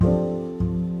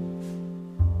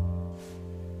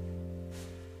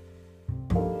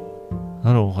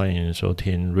Hello， 欢迎收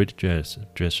听 Read Jazz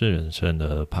爵士人生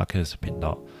的 Podcast 频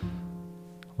道。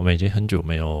我们已经很久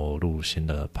没有录新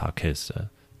的 Podcast 了，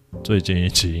最近一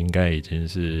集应该已经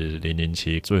是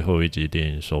007最后一集电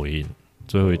影首映、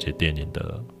最后一集电影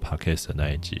的 Podcast 的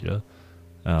那一集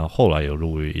了。后来有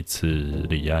录一次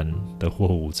李安的《卧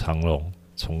虎藏龙》，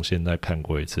重新再看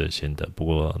过一次的心得，不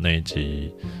过那一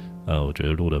集我觉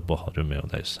得录得不好，就没有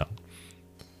再上。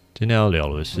今天要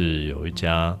聊的是有一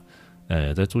家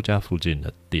在住家附近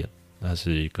的店，那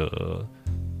是一个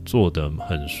做得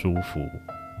很舒服，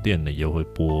店里又会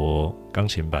播钢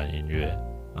琴版音乐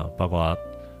包括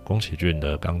宫崎骏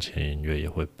的钢琴音乐也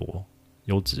会播，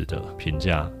优质的评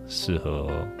价，适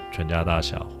合全家大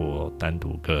小或单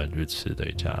独个人去吃的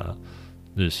一家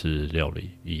日式料理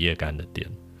一夜干的店。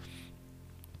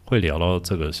会聊到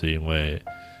这个是因为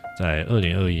在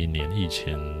2021年疫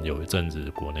情有一阵子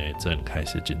国内正开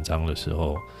始紧张的时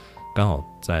候，刚好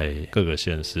在各个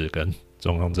县市跟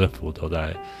中央政府都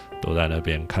在那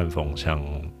边看风向，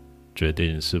决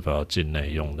定是否要境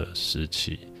内用的时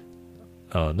期。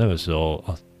那个时候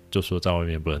就说在外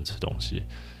面不能吃东西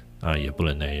也不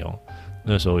能内用。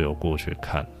那时候有过去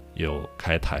看，有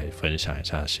开台分享一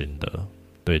下心得。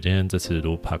对，今天这次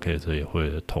录 Podcast 也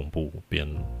会同步边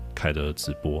开的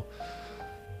直播。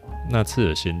那次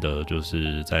的心得就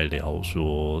是在聊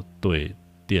说对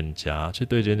店家，其实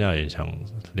对店家也想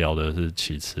聊的是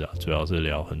其次主要是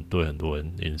聊对很多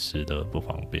人饮食的不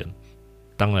方便。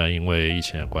当然因为疫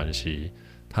情的关系，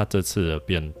它这次的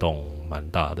变动蛮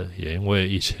大的，也因为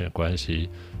疫情的关系，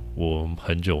我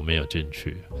很久没有进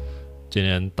去。今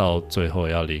天到最后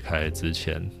要离开之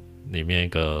前，里面一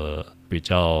个比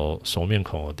较熟面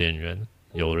孔的店员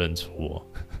有认出我，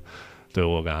对，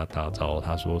我跟他打招呼，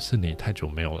他说是你太久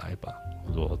没有来吧？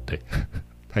我说对，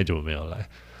太久没有来。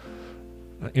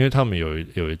因为他们有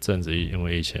一阵子因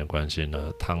为疫情的关系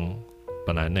呢，汤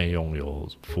本来内用有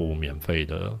附免费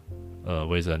的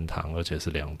味噌汤，而且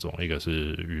是2种，一个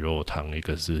是鱼肉汤，一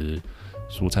个是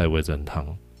蔬菜味噌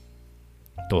汤，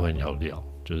都很有料，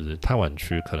就是太晚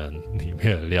区可能里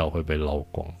面的料会被捞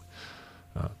光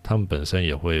他们本身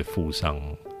也会附上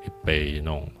一杯那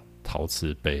种陶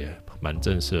瓷杯，蛮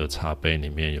正式的茶杯，里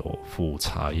面有附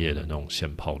茶叶的那种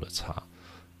现泡的茶，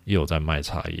也有在卖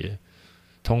茶叶。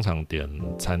通常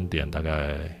餐点大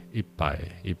概100、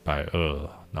120，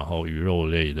然后鱼肉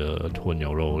类的或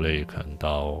牛肉类可能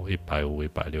到150、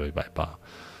160、180，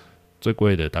最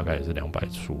贵的大概也是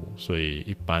200出。所以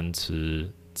一般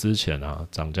吃之前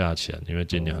涨价前，因为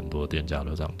今年很多店家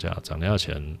都涨价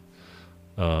前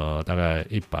大概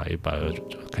100、120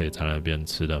就可以在那边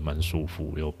吃的蛮舒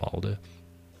服又饱的。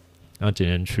那今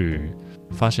天去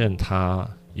发现它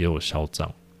也有小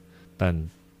涨，但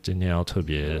今天要特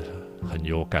别很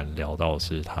有感聊到的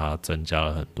是，它增加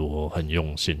了很多很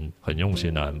用心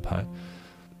的安排。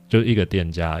就一个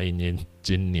店家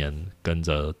今年跟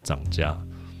着涨价，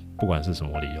不管是什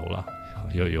么理由啦，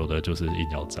有的就是硬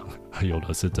要涨，有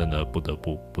的是真的不得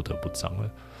不涨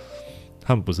了。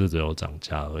他们不是只有涨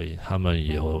价而已，他们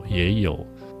也有，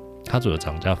它除了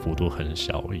涨价幅度很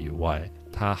小以外，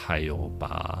它还有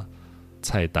把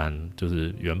菜单就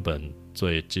是原本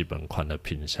最基本款的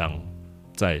品项，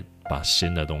再把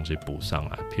新的东西补上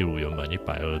来。譬如原本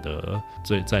120的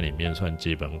在里面算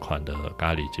基本款的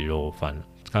咖喱鸡肉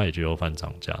饭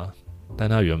涨价，但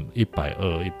它原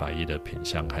120、110的品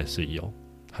项还是有，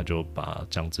他就把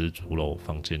酱汁猪肉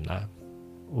放进来。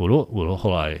我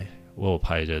后来我有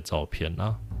拍一些照片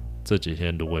这几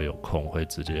天如果有空会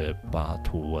直接把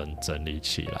图文整理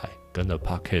起来，跟着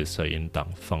Podcast 的音档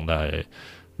放在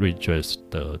Read Jazz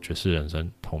的爵士人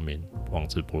生同名网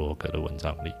志部落格的文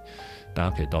章里，大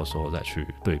家可以到时候再去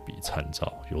对比参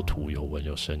照，有图有文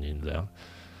有声音这样。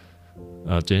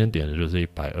今天点的就是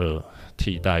120，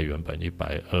替代原本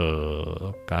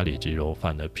120咖喱鸡肉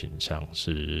饭的品项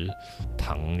是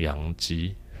唐扬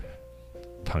鸡，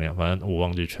反正我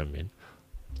忘记全名，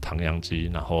唐扬鸡。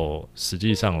然后实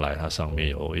际上来它上面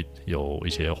有一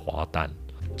些滑蛋，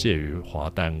介于滑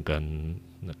蛋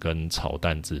跟炒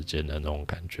蛋之间的那种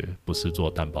感觉，不是做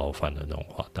蛋包饭的那种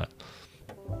滑蛋。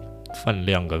饭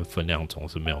量跟分量总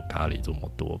是没有咖喱这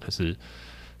么多，可是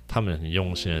他们很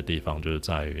用心的地方就是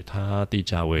在于它低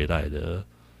价位带的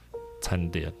餐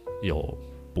点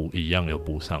一样有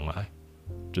补上来，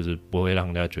就是不会让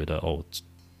人家觉得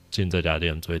进这家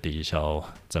店最低消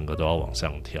整个都要往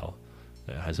上跳，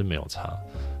对，还是没有差。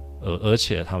而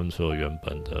且他们说原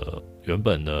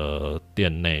本的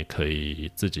店内可以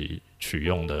自己取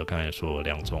用的，刚才说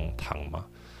2种汤嘛，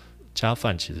加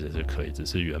饭其实是可以，只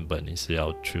是原本你是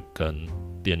要去跟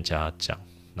店家讲，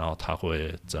然后他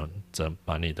会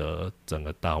把你的整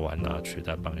个大碗拿去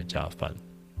再帮你加饭。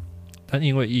但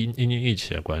因为因疫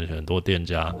情的关系，很多店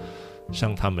家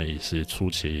像他们也是初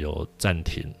期有暂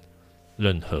停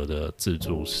任何的自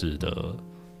助式的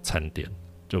餐点，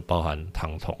就包含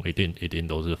汤桶，一定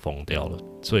都是封掉了。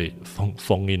所以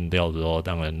封印掉之后，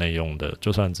当然内用的，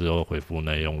就算之后恢复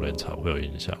内用人潮会有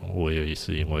影响。我也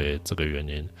是因为这个原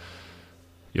因，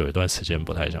有一段时间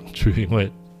不太想去，因为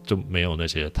就没有那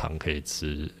些汤可以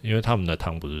吃，因为他们的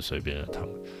汤不是随便的汤，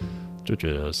就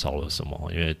觉得少了什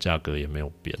么，因为价格也没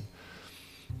有变。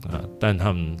但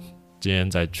他们今天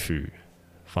再去，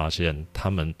发现他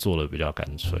们做的比较干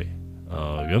脆。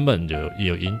原本就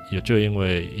因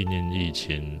为因疫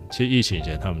情，其实疫情以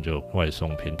前他们就有外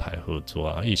送平台合作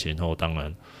啊，疫情后当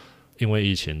然因为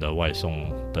疫情的外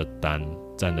送的单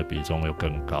占的比重又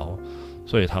更高，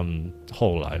所以他们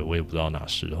后来我也不知道哪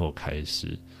时候开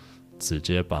始，直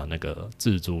接把那个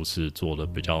自助式做的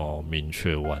比较明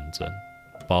确完整，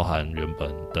包含原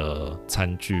本的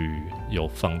餐具有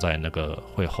放在那个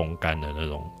会烘干的那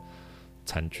种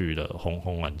餐具的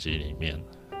烘碗机里面。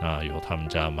那有他们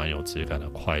家蛮有质感的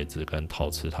筷子跟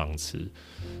陶瓷汤匙，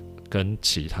跟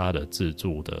其他的自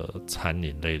助的餐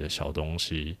饮类的小东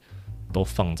西，都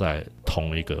放在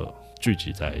同一个聚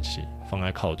集在一起，放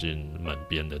在靠近门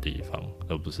边的地方，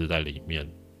而不是在里面，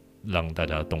让大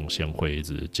家动线会一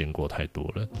直经过太多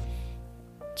了。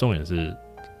重点是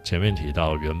前面提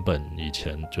到，原本以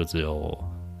前就只有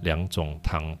2种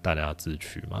汤大家自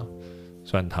取嘛，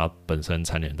虽然它本身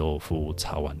餐点都有附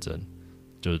茶碗蒸。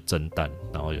就是蒸蛋，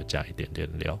然后有加一点点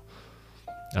料。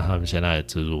那他们现在的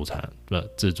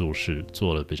自助式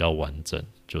做的比较完整，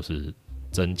就是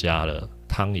增加了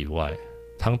汤以外，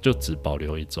汤就只保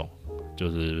留一种，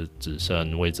就是只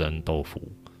剩味噌豆腐、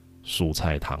蔬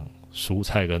菜汤，蔬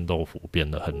菜跟豆腐变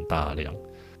得很大量，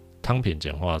汤品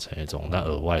简化成一种，那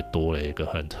额外多了一个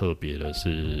很特别的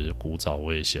是古早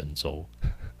味咸粥，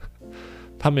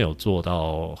它没有做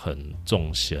到很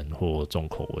重咸或重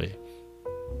口味。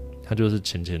它就是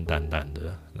清清淡淡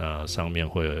的，那上面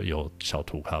会有小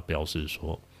图卡标示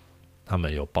说，他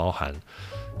们有包含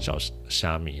小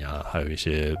虾米啊，还有一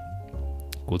些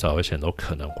古早味咸都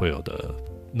可能会有的，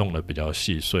弄得比较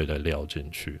细碎的料进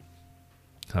去。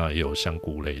也有香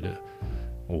菇类的，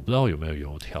我不知道有没有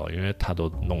油条，因为它都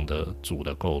弄得煮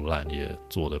得够烂，也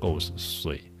做得够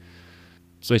碎。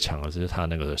最强的是它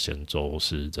那个咸粥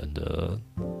是真的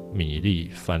米粒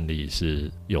饭粒是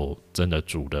有真的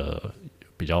煮的。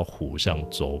比较糊，像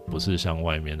粥，不是像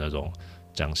外面那种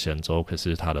讲咸粥，可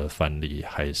是它的饭粒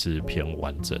还是偏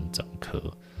完整整颗。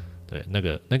对，那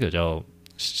个叫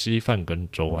稀饭跟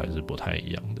粥还是不太一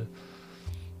样的，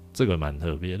这个蛮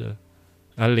特别的。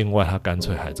另外它干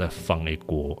脆还再放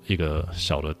一个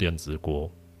小的电子锅，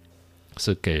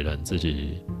是给人自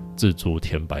己自助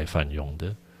添白饭用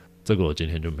的。这个我今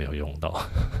天就没有用到。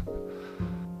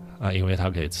因为他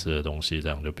可以吃的东西这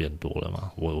样就变多了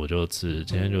嘛，我就今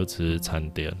天就吃餐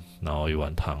点，然后1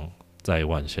碗汤，再1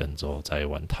碗咸粥，再1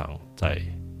碗汤，再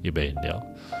1杯饮料。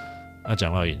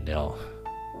讲到饮料，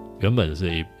原本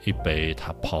是一杯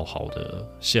他泡好的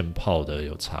现泡的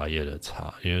有茶叶的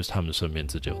茶，因为他们顺便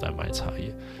自己有在卖茶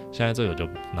叶，现在这个就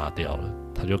拿掉了，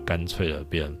他就干脆的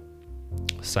变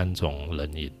3种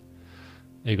冷饮，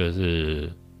一个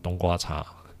是冬瓜茶，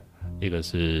一个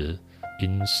是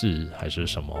英式还是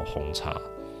什么红茶，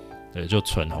对，就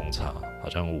纯红茶，好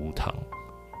像无糖。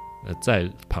在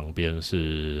旁边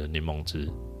是柠檬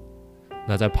汁，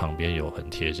那在旁边有很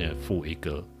贴心附一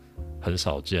个很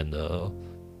少见的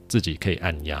自己可以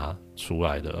按压出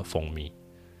来的蜂蜜，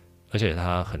而且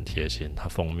它很贴心，它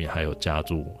蜂蜜还有加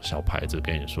注小牌子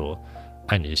跟你说，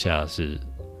按一下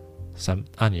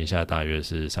大约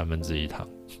是1/3糖，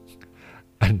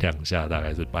按2下大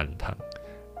概是半糖。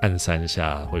按3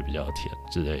下会比较甜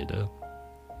之类的，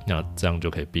那这样就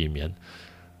可以避免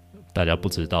大家不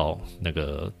知道那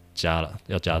个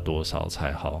要加多少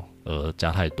才好，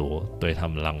加太多对他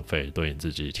们浪费，对你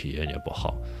自己体验也不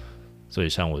好。所以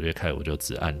像我一开始我就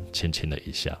只按轻轻的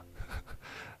一下，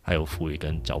还有附一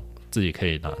根自己可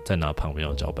以再拿旁边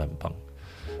有搅拌棒，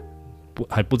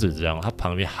还不止这样，它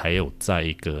旁边还有再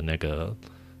一个那个，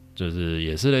就是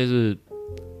也是类似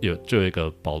就有一个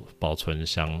保存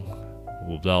箱。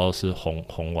我不知道是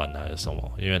红碗还是什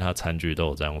么，因为它餐具都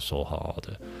有这样收好好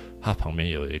的。它旁边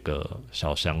有一个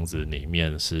小箱子，里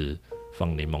面是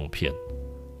放柠檬片，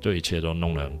就一切都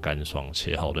弄得很干爽，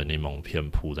切好的柠檬片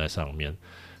铺在上面。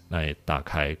那你打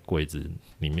开柜子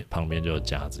里面，旁边就有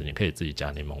夹子，你可以自己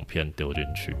夹柠檬片丢进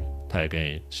去。它也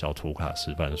给你小图卡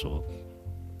示范说，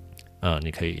你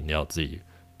可以饮料自己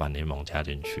把柠檬加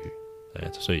进去，对，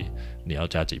所以你要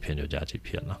加几片就加几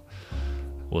片了。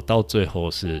我到最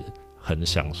后是很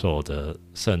享受的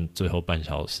剩最后半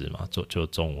小时嘛，就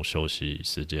中午休息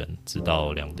时间，直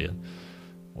到2点，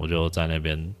我就在那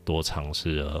边多尝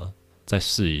试了，再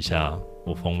试一下，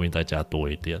我蜂蜜再加多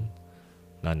一点，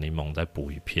那柠檬再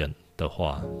补一片的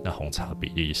话，那红茶比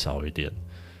例少一点，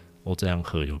我这样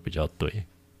喝有比较对。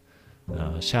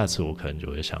下次我可能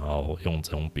就会想要用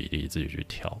这种比例自己去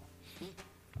调。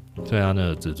所以它那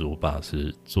个自助吧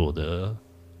是做的，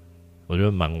我觉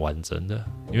得蛮完整的，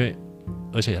因为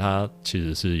而且它其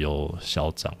实是有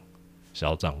小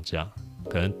涨价，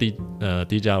可能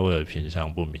低价位的品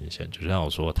项不明显，就像我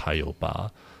说，它有把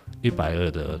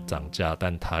120的涨价，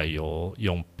但它有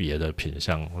用别的品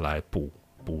项来补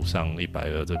上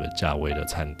120这个价位的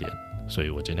餐点，所以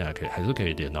我今天还是可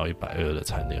以点到120的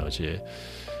餐点，而且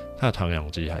它的糖氧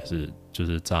鸡还是就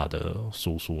是炸的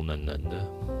酥酥嫩嫩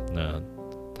的，那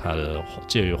它的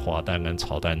介于滑蛋跟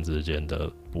炒蛋之间的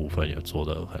部分也做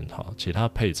得很好，其他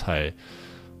配菜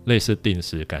类似定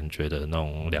时感觉的那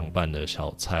种凉拌的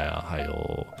小菜啊，还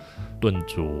有炖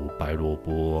煮白萝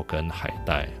卜跟海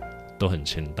带都很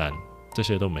清淡，这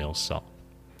些都没有少，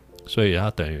所以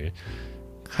它等于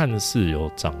看似有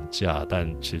涨价，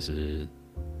但其实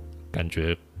感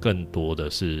觉更多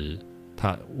的是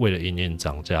它为了因应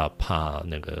涨价，怕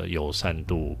那个友善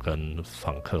度跟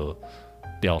访客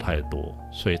掉太多，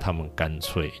所以他们干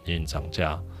脆因应涨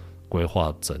价，规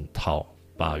划整套，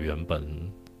把原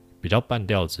本比较半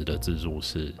吊子的自助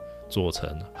式做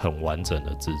成很完整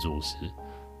的自助式，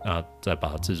那再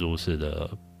把自助式的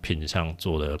品项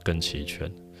做得更齐全。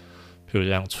譬如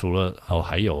像除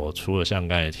了像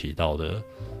刚才提到的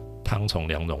汤从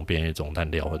2种变1种，但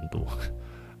料很多。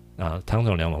那汤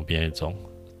从2种变1种，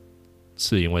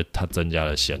是因为它增加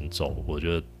了咸粥，我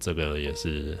觉得这个也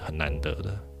是很难得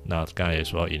的。那刚才也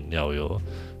说到饮料有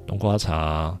冬瓜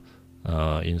茶、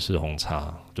英式红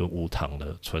茶，就无糖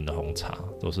的纯的红茶，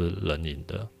都是冷饮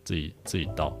的，自己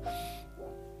倒，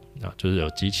那就是有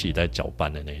机器在搅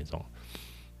拌的那一种。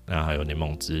那还有柠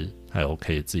檬汁，还有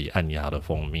可以自己按压的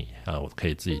蜂蜜，还有可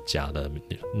以自己加的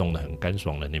弄得很干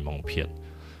爽的柠檬片。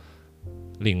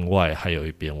另外还有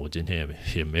一边，我今天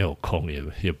也没有空，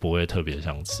也不会特别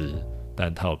想吃，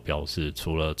但它有表示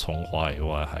除了葱花以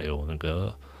外，还有那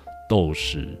个豆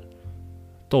豉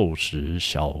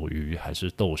小鱼还是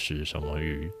豆豉什么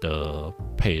鱼的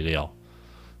配料，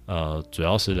主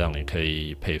要是让你可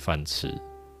以配饭吃，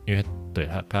因为对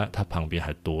它旁边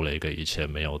还多了一个以前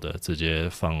没有的，直接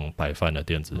放白饭的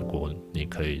电子锅，你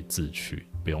可以自取，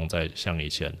不用再像以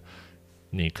前，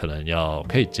你可能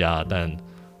可以加，但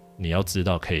你要知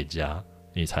道可以加，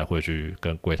你才会去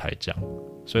跟柜台讲，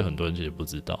所以很多人其实不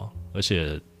知道，而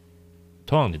且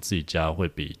通常你自己加会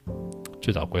比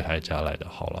去找柜台加来的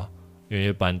好啦，因为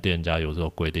一般店家有时候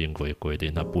规定，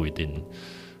他不一定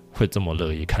会这么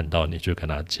乐意看到你去跟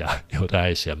他加，有的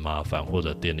还嫌麻烦或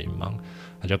者店里忙，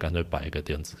他就干脆摆一个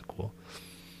电子锅。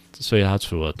所以他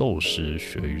除了豆豉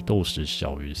鳕鱼、豆豉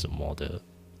小鱼什么的，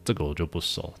这个我就不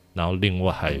熟。然后另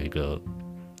外还有一个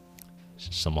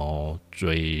什么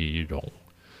锥茸，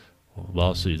我不知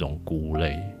道是一种菇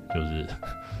类，就是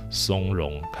松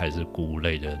茸还是菇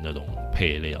类的那种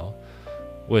配料。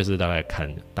我也是大概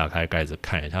打开盖子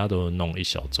看一下，它都弄一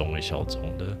小盅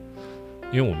的，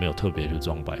因为我没有特别去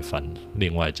装白饭，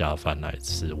另外加饭来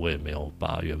吃，我也没有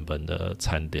把原本的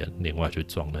餐点另外去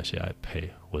装那些来配，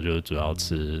我就主要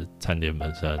吃餐点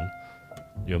本身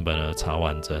原本的茶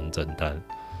碗蒸、蒸蛋，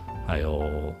还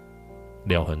有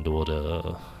料很多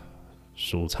的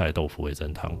蔬菜豆腐味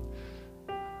噌汤，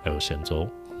还有咸粥，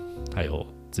还有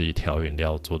自己调饮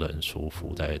料做得很舒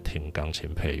服，在听钢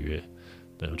琴配乐。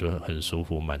对，我觉得很舒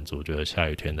服满足，觉得下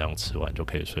雨天这样吃完就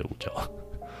可以睡午觉。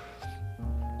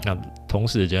那同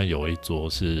时间有一桌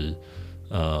是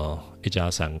一家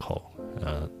3口，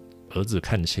儿子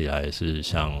看起来是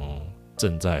像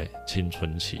正在青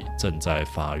春期正在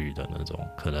发育的那种，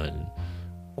可能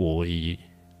国1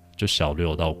就小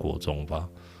6到国中吧，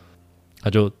他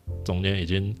就中间已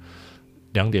经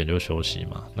2点就休息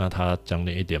嘛，那他将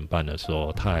近1点半的时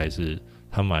候，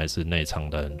他们还是内场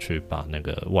的人去把那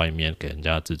个外面给人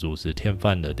家自助式添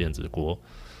饭的电子锅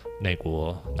内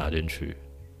锅拿进去，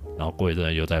然后过一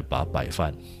阵又再把白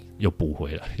饭又补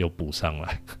回来，又补上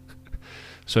来。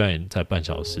虽然在半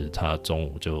小时，他中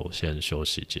午就先休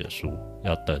息结束，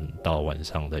要等到晚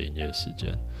上的营业时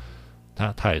间，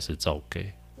他也是照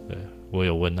给。对，我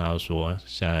有问他说，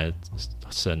现在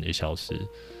剩1小时，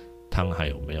汤还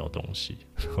有没有东西？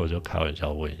我就开玩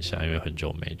笑问一下，因为很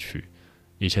久没去。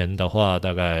以前的话，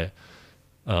大概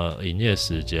营业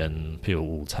时间，譬如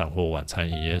午餐或晚餐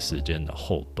营业时间的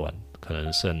后段，可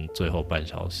能剩最后半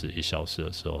小时、1小时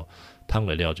的时候，汤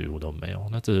的料几乎都没有。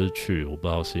那这次去，我不知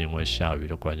道是因为下雨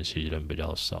的关系，人比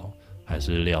较少，还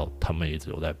是料，他们一直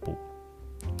有在补，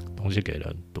东西给的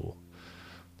很多。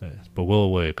对，不过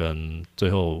我也跟最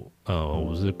后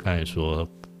我是刚才说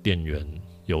店员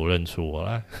有认出我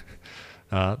来，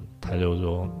他就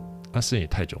说那是你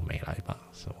太久没来吧？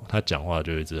什么？他讲话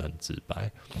就一直很直白。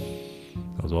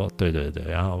我说对对对，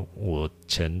然后我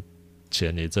前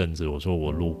一阵子我说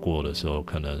我路过的时候，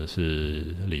可能是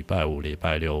礼拜五、礼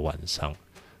拜六晚上，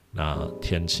那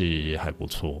天气还不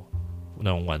错，那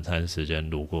种晚餐时间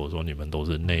路过，我说你们都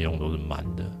是内用都是满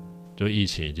的，就疫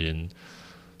情已经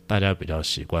大家比较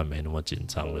习惯没那么紧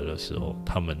张了的时候，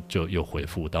他们就又恢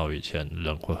复到以前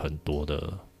人会很多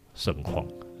的盛况。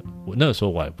我那个时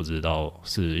候我还不知道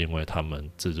是因为他们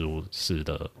自助式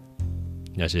的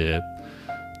那些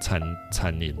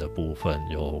餐饮的部分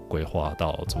有规划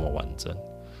到这么完整，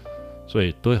所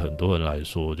以对很多人来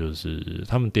说，就是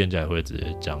他们店家也会直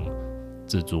接讲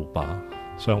自助吧。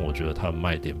虽然我觉得它的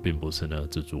卖点并不是那个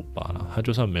自助吧，它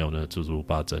就算没有那个自助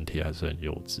吧，整体还是很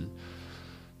优质。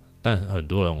但很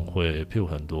多人会，譬如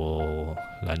很多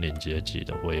蓝领阶级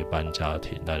的或一般家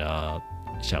庭，大家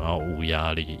想要无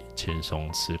压力、轻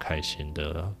松吃开心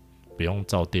的，不用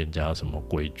照店家什么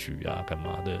规矩啊、干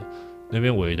嘛的。那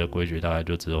边唯一的规矩大概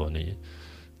就只有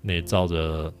你照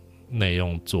着内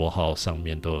用桌号上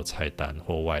面都有菜单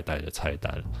或外带的菜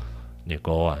单，你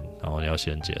勾完，然后你要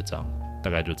先结账，大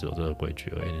概就只有这个规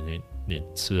矩而已。你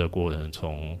吃的过程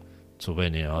中，除非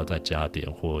你要再加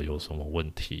点或有什么问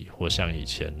题，或像以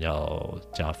前要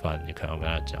加饭，你可能要跟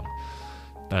他讲。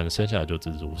但剩下的就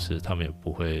自助式，他们也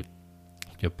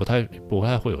不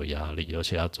太会有压力，而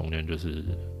且它中间就是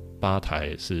吧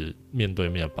台是面对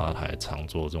面的吧台，长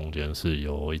桌中间是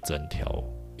有一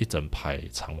整排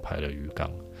长排的鱼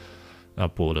缸，那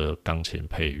播的钢琴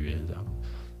配乐这样，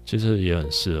其实也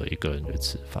很适合一个人去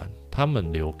吃饭。他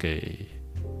们留给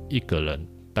一个人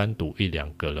单独1、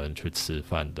2个人去吃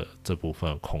饭的这部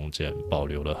分空间保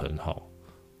留得很好，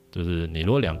就是你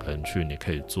如果2个人去，你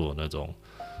可以坐那种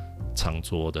长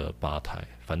桌的吧台，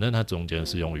反正它中间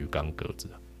是用鱼缸格子，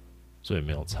所以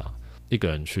没有差。1个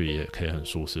人去也可以很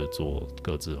舒适坐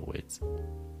各自的位置。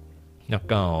那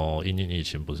刚好因疫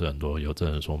情不是很多有的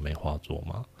人说没画桌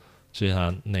嘛，其实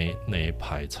它那一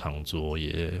排长桌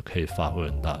也可以发挥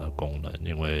很大的功能，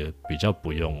因为比较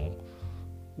不用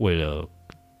为了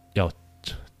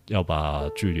要把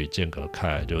距离间隔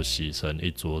开来，就牺牲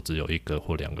一桌只有1个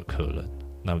或2个客人，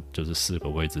那就是4个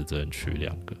位置只能取2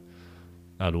个。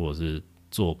那如果是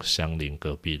坐相邻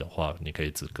隔壁的话，你可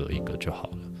以只隔1个就好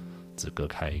了，只隔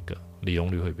开1个，利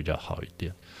用率会比较好一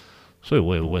点。所以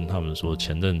我也问他们说，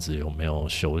前阵子有没有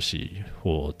休息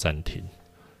或暂停，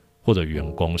或者员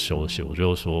工休息？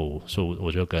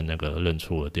我就跟那个认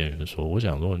出的店员说，我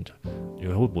想说你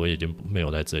们会不会已经没有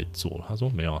在这里做了？他说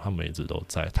没有，他们一直都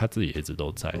在，他自己也一直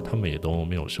都在，他们也都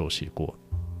没有休息过，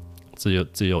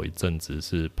只有一阵子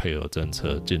是配合政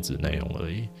策禁止内容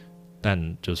而已。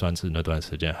但就算是那段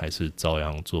时间，还是照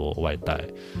样做外带，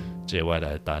接外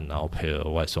带单，然后配合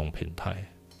外送平台。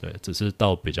对，只是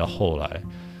到比较后来，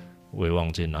我也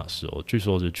忘记哪时候，据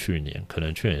说是去年，可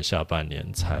能去年下半年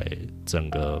才整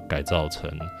个改造成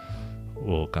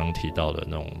我刚提到的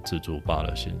那种自助吧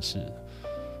的形式。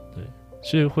对，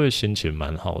其实会心情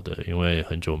蛮好的，因为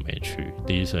很久没去，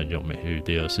第一是很久没去，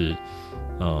第二是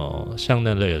像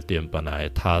那类的店，本来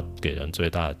它给人最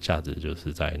大的价值就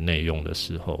是在内用的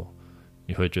时候，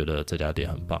你会觉得这家店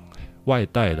很棒。外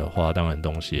带的话，当然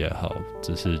东西也好，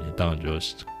只是你当然就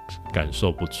感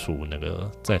受不出那个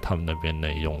在他们那边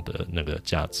内用的那个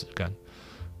价值感，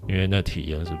因为那体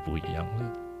验是不一样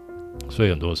的。所以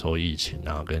很多时候疫情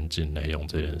啊跟进内用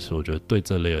这件事，我觉得对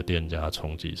这类的店家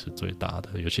冲击是最大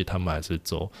的，尤其他们还是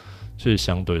走就是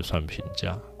相对算平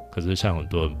价。可是像很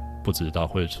多人不知道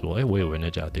会说，我以为那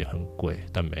家店很贵，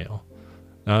但没有。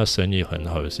那生意很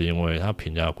好，也是因为它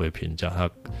平价归平价，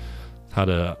它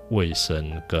的卫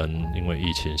生跟因为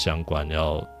疫情相关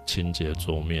要清洁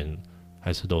桌面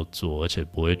还是都做，而且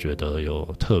不会觉得有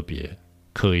特别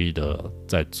刻意的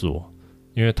在做，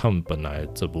因为他们本来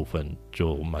这部分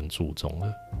就蛮注重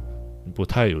的，不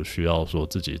太有需要说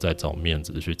自己再找面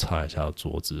子去擦一下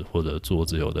桌子，或者桌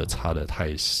子有的擦得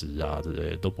太湿啊之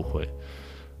类的都不会，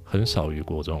很少遇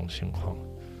过这种情况。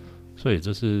所以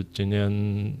这是今天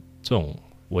这种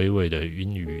微微的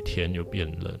阴雨天又变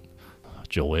冷，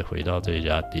久违回到这一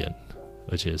家店，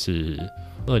而且是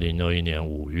2021年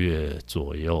5月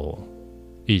左右，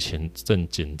疫情正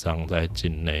紧张，在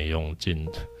境内用禁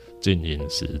饮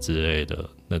食之类的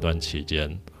那段期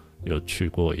间，有去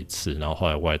过一次，然后后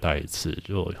来外带一次，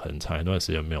就很长一段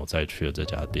时间没有再去了这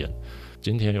家店。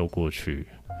今天又过去，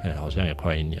好像也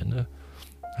快1年了，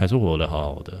还是活得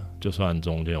好好的。就算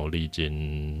中间有历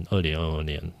经2022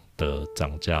年的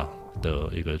涨价，的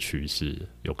一个趋势，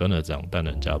有跟着涨，但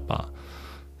人家把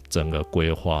整个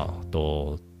规划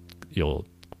都有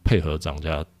配合涨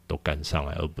价都赶上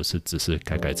来，而不是只是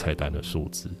改菜单的数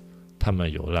字。他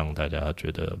们有让大家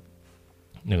觉得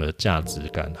那个价值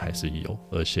感还是有，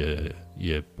而且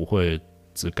也不会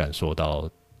只感受到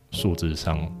数字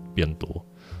上变多，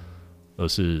而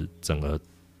是整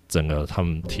个他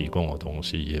们提供的东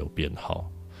西也有变好。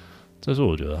这是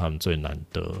我觉得他们最难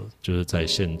得，就是在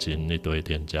现今那堆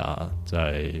店家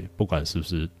在不管是不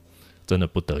是真的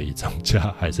不得已涨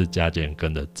价，还是加减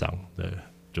跟着涨，对，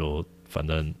就反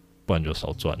正不然就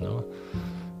少赚了嘛。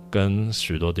跟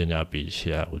许多店家比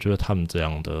起来，我觉得他们这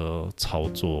样的操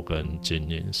作跟经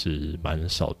营是蛮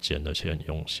少见的，而且很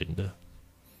用心的，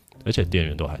而且店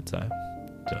员都还在，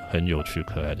很有趣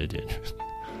可爱的店员。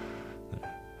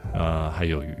还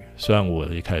有鱼，虽然我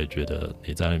一开始觉得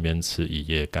你在那边吃一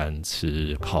夜干、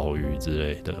吃烤鱼之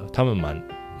类的，他们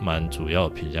蛮主要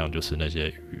的品项就是那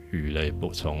些鱼类，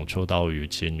从秋刀鱼、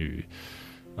青鱼，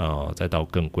再到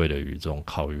更贵的鱼，这种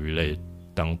烤鱼类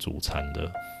当主餐的。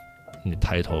你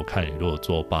抬头看，你如果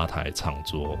坐吧台长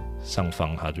桌，上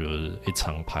方它就是一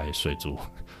长排水族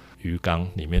鱼缸，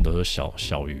里面都是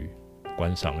小鱼，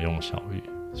观赏用小鱼。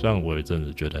虽然我有一阵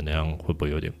子觉得那样会不会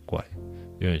有点怪，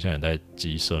因为像你在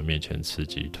鸡舍面前吃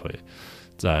鸡腿，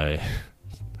在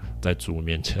猪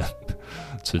面前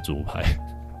吃猪排，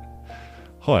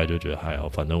后来就觉得还好，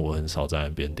反正我很少在那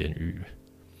边点鱼。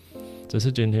这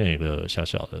是今天一个小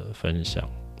小的分享，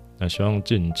那希望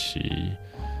近期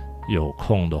有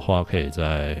空的话，可以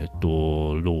再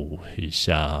多录一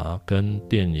下跟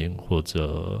电影或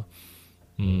者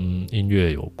音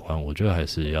乐有关。我觉得还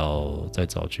是要再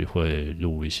找机会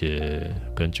录一些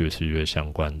跟爵士乐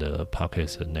相关的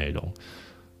podcast 的内容。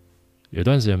有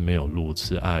段时间没有录，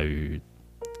是碍于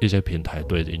一些平台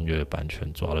对音乐版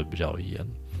权抓得比较严。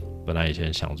本来以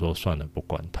前想说算了不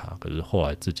管它，可是后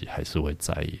来自己还是会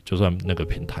在意，就算那个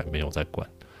平台没有在管。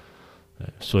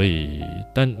所以，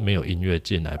但没有音乐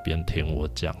进来边听我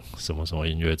讲什么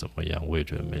音乐怎么样，我也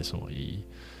觉得没什么意义。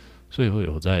所以会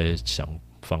有在想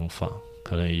方法，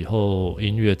可能以后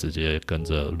音乐直接跟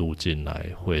着录进来，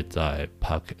会在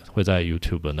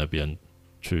YouTube 那边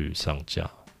去上架，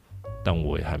但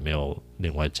我也还没有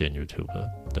另外建 YouTube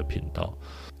的频道，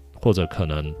或者可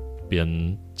能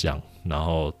边讲，然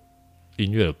后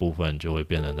音乐的部分就会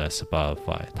变成在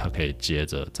Spotify， 它可以接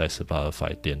着在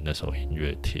Spotify 点那首音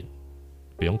乐听。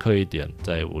不用刻意点，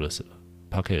在我的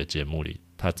Podcast 的节目里，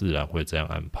它自然会这样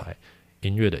安排。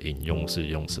音乐的引用是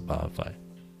用 Spotify，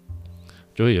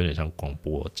 就会有点像广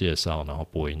播介绍，然后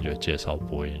播音乐，介绍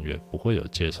播音乐，不会有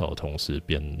介绍的同时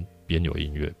边有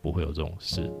音乐，不会有这种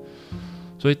事。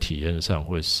所以体验上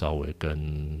会稍微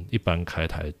跟一般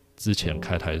之前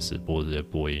开台时播这些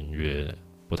播音乐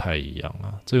不太一样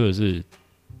啊。这个是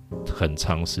很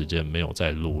长时间没有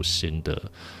再录新的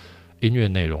音乐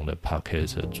内容的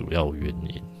podcast 的主要原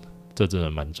因，这真的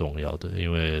蛮重要的，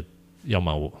因为要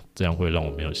么我这样会让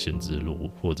我没有新之路，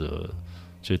或者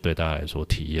其实对大家来说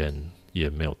体验也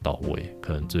没有到位，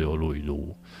可能只有录一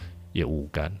录也无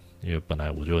感，因为本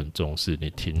来我就很重视你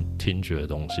听觉的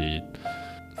东西，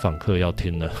访客要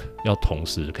听的要同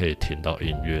时可以听到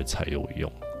音乐才有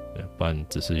用，不然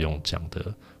只是用讲的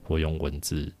或用文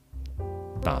字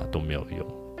打都没有用。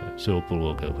所以我部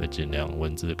落格会尽量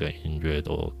文字跟音乐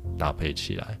都搭配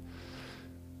起来，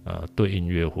对音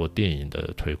乐或电影的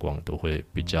推广都会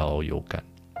比较有感。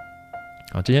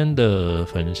好，今天的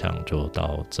分享就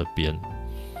到这边，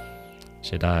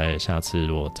期待下次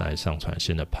如果再上传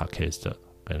新的 podcast，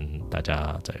 跟大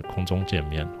家在空中见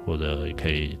面，或者也可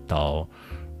以到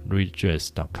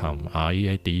readjazz.com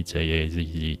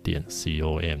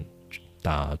readjazz.com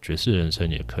打爵士人生，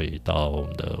也可以到我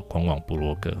们的官网部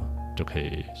落格，就可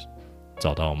以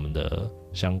找到我们的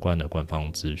相关的官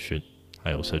方资讯，还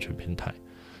有社群平台，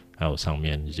还有上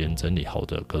面已经整理好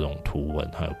的各种图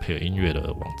文，还有配合音乐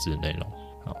的网志内容。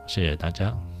好，谢谢大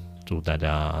家，祝大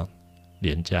家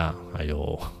连假还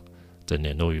有整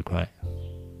年都愉快，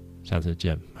下次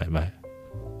见，拜拜。